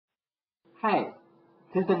Hi,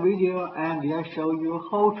 this video I will show you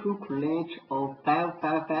how to create a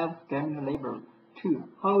 555 schematic label. 2.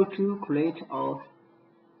 How to create a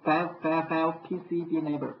 555 PCB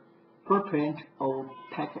label. Footprint of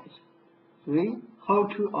package. 3. How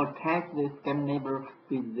to attach the schematic label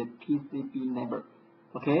with the PCB label.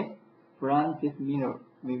 Okay, from this menu,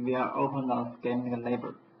 we will open the schematic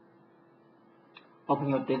label. Open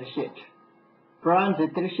your datasheet. From the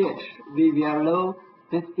datasheet, we will know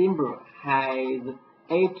this symbol has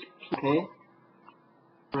 8 PK.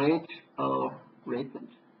 Create a recent.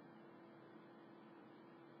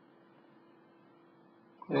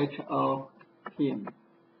 Create a pin.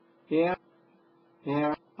 Here,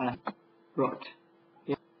 and right.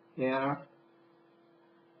 Here,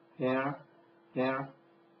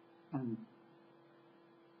 and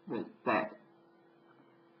reset.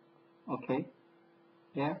 Okay,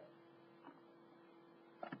 here.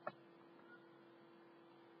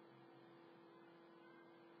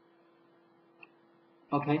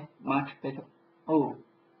 Okay, much better. Oh,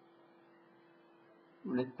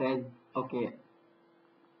 reset. Okay.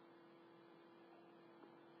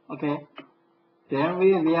 Okay. Then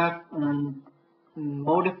we will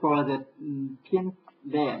mode for the pin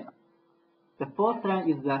line. The first line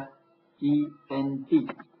is the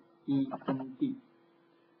END.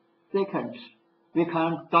 Second, we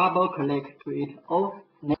can double click to it all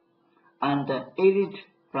and edit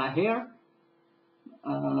from here.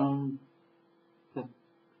 The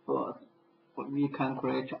first, we can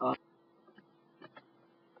create a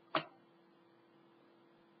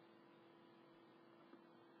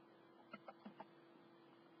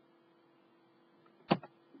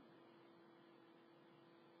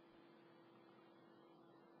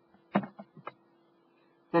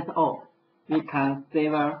that's all. We can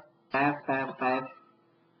save 555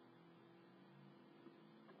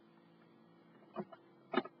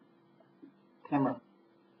 camera.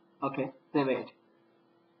 Okay, save it.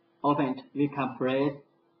 Open it. We can press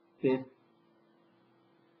this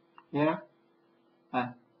here.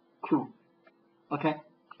 Cool. Okay.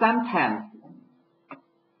 Sometimes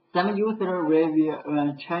some user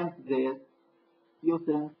will change this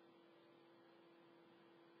user.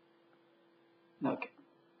 Look,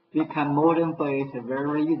 we can modify it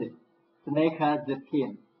very easy to make the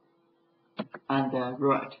pin and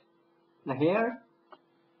right here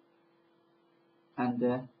and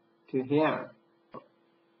to here.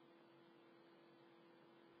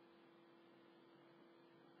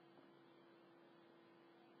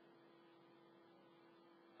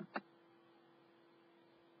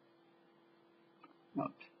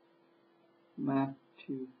 Not map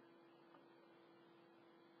to.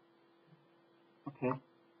 Okay.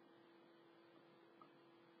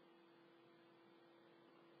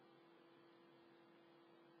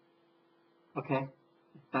 Okay,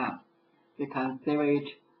 it's done. We can save it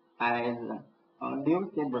as a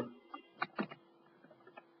new symbol.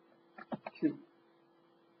 2.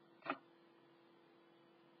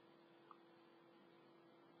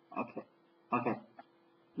 Okay.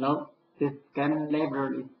 Now this schematic label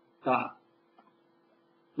is done.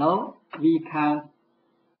 Now we can.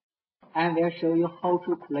 I will show you how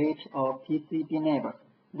to create a PCB label.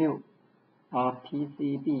 New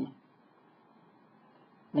PCB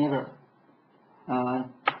label.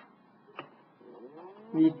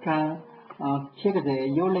 We can check the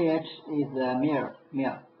unit is mirror.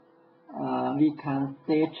 We can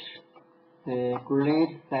set the grid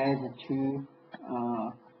size to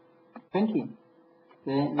 20.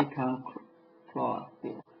 Then we can close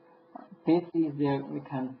this. This is we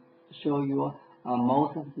can show you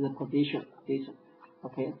most of the position.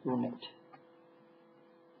 Okay, zoom it.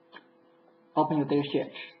 Open your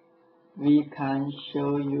datasheet. We can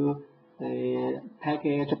show you the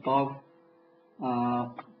package box.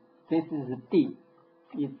 This is D.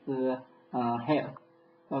 It's here.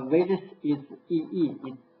 Width is EE.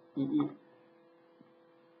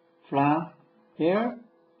 From here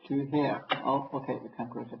to here. Oh, okay. We can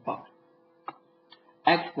create a box.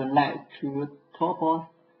 External to total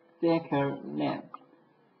circle length.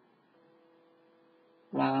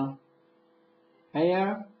 From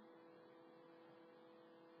here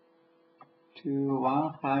to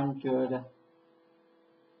 100.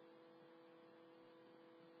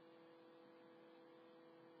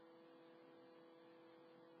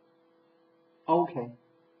 Okay,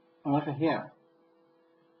 also here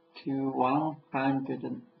to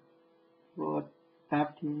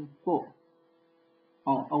 154.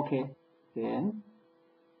 Oh, okay. Then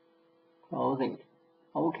close it.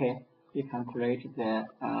 Okay, we can create the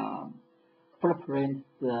footprint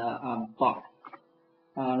box.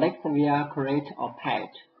 Next, we are create a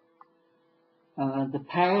page. The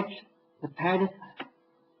page The pad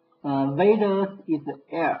width is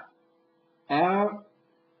L. L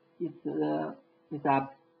is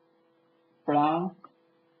up from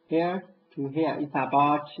here to here. It's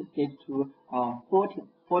about to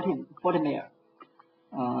 40 mil.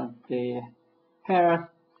 The here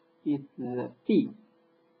is B.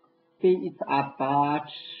 B is about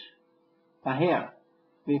from here.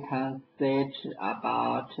 We can set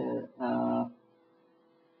about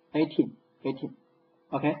 18.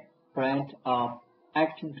 Okay, front of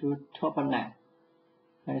action to top line.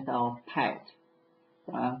 Front of pad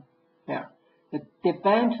from here. The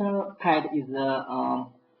defender pad is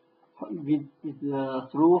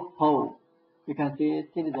through hole. You can see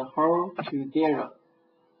the hole to there.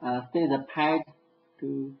 See the pad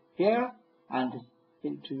to here and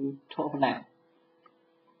into top line.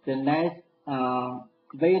 The next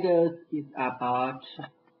width is about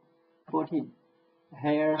 14.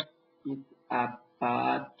 Here is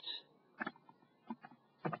about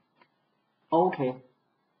okay.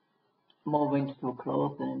 Moving to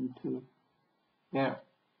close and to here.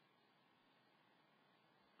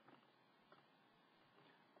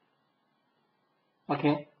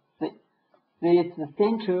 Okay. This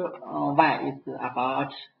center Y is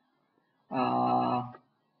about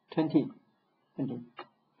 20.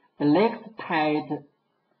 The next pad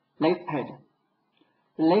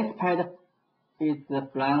is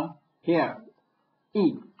from here.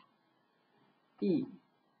 E.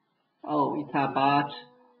 Oh, it's about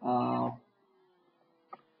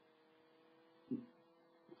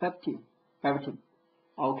 50.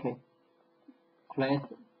 Okay.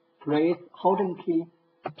 Press holding key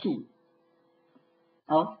P.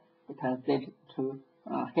 Oh, you can set to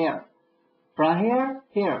here. From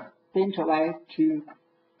here, center Y to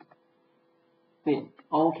C.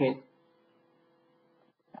 Okay.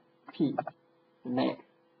 P. Next.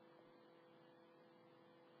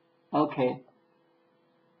 Okay.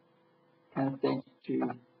 Can set to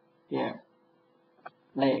here.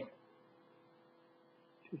 Leg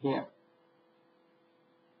to here.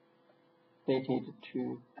 Set it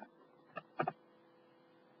to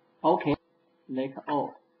okay. Leg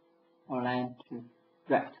O. Align to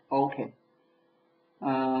right. Okay.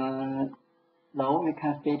 Now we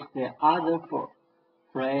can set the other four.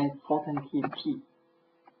 Press holding key P.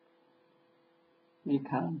 We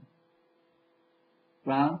can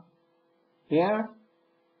run here,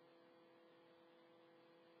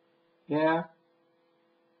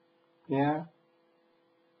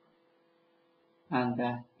 and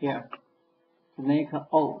here to make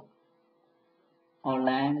O.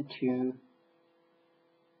 Align to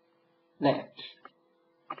left.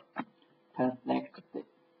 Select it.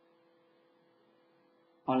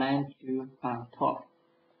 Align to top.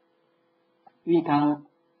 We can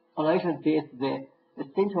alter this the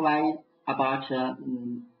center Y about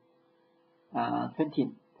 20.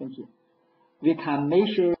 We can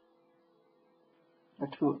measure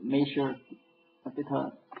a bit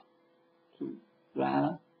to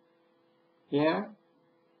run here.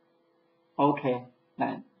 Okay,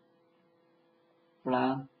 then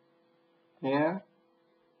run here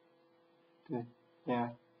to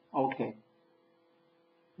here. Okay,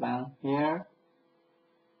 run here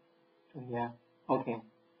to here. Okay.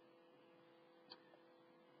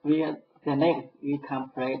 The next we can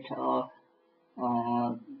create a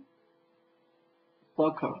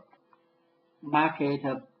circle. Mark it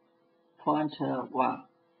point 1.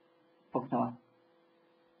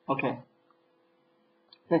 Okay.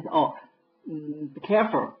 That's all. Be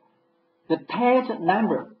careful. The page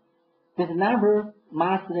number. This number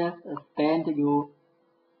must stand your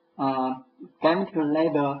chemical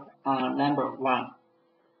label number 1.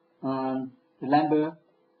 The number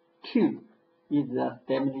 2 is the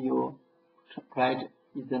W pledge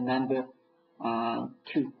is the number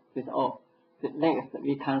 2. That's all. The next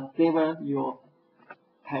we can save your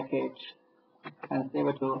package and save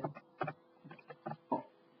it to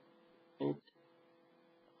it.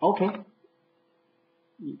 Okay.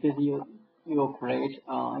 This you create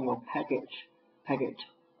your package.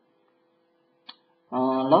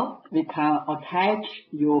 Now we can attach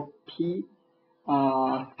your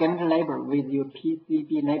schematic label with your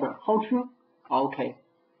PCB label. How to? Okay.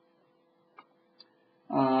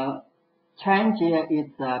 Change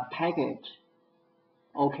its package.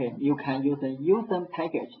 Okay, you can use a user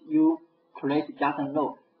package. You create just a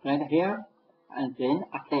row, right here, and then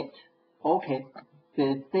update. Okay,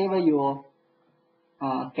 then save your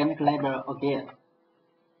schematic label again.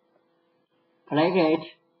 Plug it.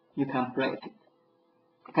 You can break it.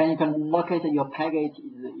 You can locate your package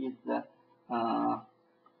is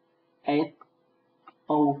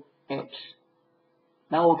SOH.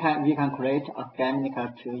 Now we can create a schematic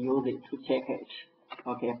to use it to check it.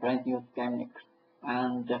 Okay, let's use schematic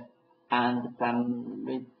and some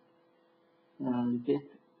with this.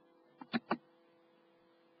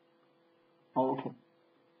 Okay.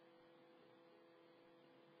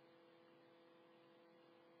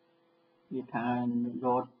 You can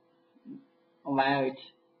write it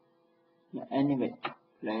in any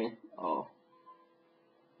place or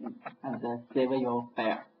and save your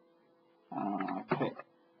file. Okay.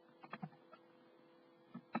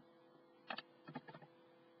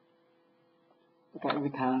 Okay, we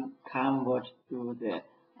can convert to the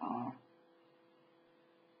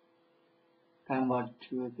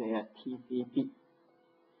PCB.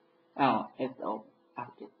 It's all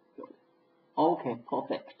active. Good. Okay,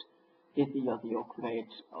 perfect. This is your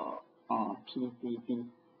create PCB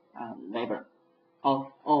label.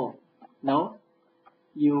 Oh, no,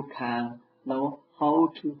 you can know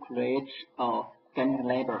how to create a schematic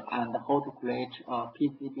label and how to create a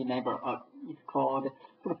PCB label. It's called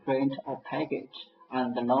footprint or package,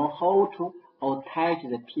 and know how to attach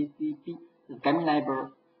the PCB schematic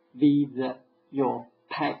label with your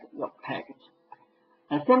package.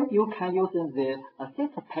 And then you can use the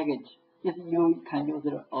sister package. If you can use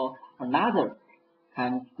another,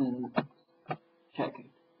 can check it.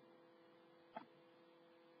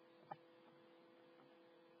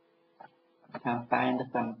 Can find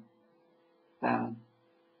some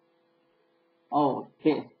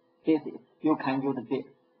this is you can use this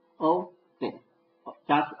this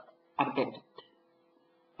just update it.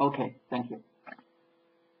 Okay, thank you.